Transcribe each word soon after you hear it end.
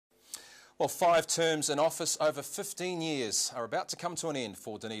Well, 5 terms in office over 15 years are about to come to an end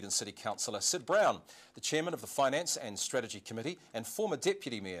for Dunedin City Councillor Syd Brown. The chairman of the Finance and Strategy Committee and former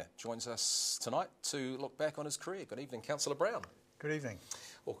Deputy Mayor joins us tonight to look back on his career. Good evening, Councillor Brown. Good evening.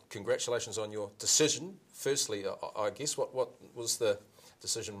 Well, congratulations on your decision. Firstly, I guess, what was the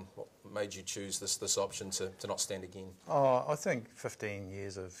decision, what made you choose this option to not stand again? Oh, I think 15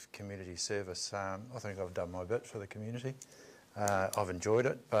 years of community service, I think I've done my bit for the community. I've enjoyed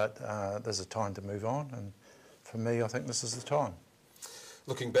it, but there's a time to move on, and for me, I think this is the time.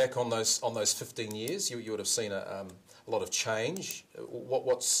 Looking back on those 15 years, you would have seen a lot of change. What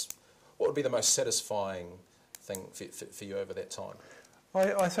would be the most satisfying thing for you over that time?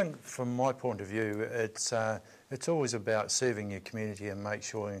 I think, from my point of view, it's always about serving your community and make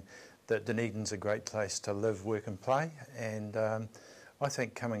sure that Dunedin's a great place to live, work and play. And I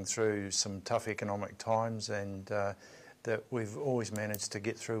think coming through some tough economic times and that we've always managed to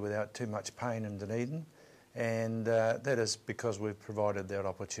get through without too much pain in Dunedin, and that is because we've provided that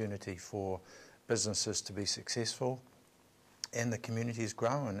opportunity for businesses to be successful and the community's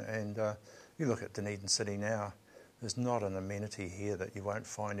grown. And you look at Dunedin City now, there's not an amenity here that you won't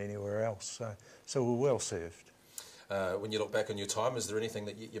find anywhere else, so we're well served. When you look back on your time, is there anything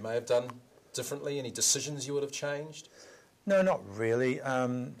that you may have done differently, any decisions you would have changed? No, not really.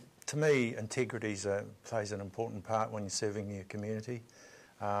 To me, integrity plays an important part when you're serving your community.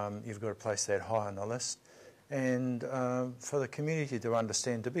 You've got to place that high on the list. And for the community to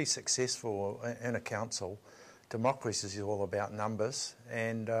understand, to be successful in a council, democracy is all about numbers,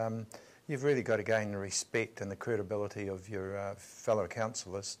 and you've really got to gain the respect and the credibility of your fellow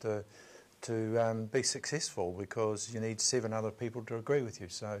councillors to be successful, because you need 7 other people to agree with you.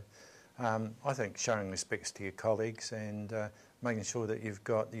 So I think showing respect to your colleagues and making sure that you've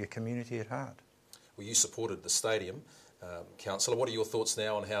got your community at heart. Well, you supported the stadium, Councillor. What are your thoughts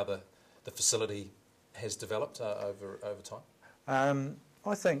now on how the facility has developed over time?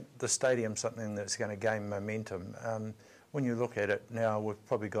 I think the stadium's something that's going to gain momentum. When you look at it now, we've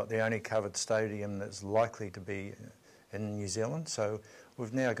probably got the only covered stadium that's likely to be in New Zealand. So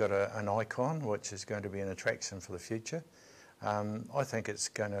we've now got an icon, which is going to be an attraction for the future. I think it's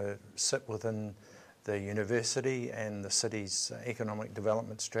going to sit within the university and the city's economic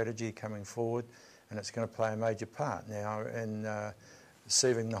development strategy coming forward, and it's going to play a major part now in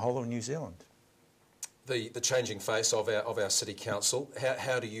serving the whole of New Zealand. The changing face of our city council,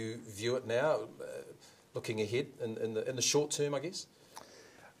 how do you view it now, looking ahead in the short term, I guess?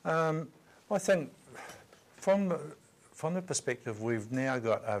 I think from the perspective, we've now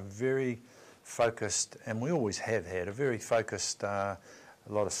got a very focused, and we always have had a very focused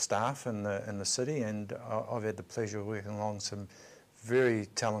a lot of staff in the city, and I've had the pleasure of working along some very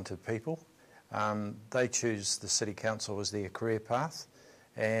talented people. They choose the City Council as their career path,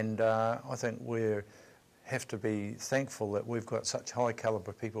 and I think we have to be thankful that we've got such high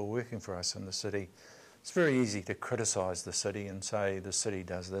calibre people working for us in the city. It's very easy to criticise the city and say the city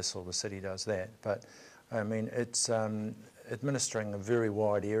does this or the city does that, but I mean it's administering a very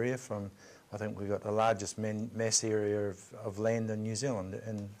wide area. From, I think we've got the largest mass area of land in New Zealand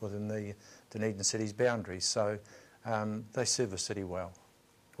and within the Dunedin City's boundaries, so they serve the city well.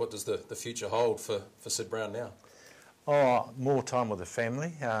 What does the future hold for Syd Brown now? Oh, more time with the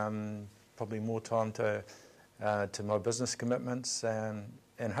family, probably more time to my business commitments,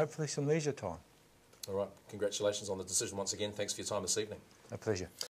 and hopefully some leisure time. All right, congratulations on the decision once again. Thanks for your time this evening. A pleasure.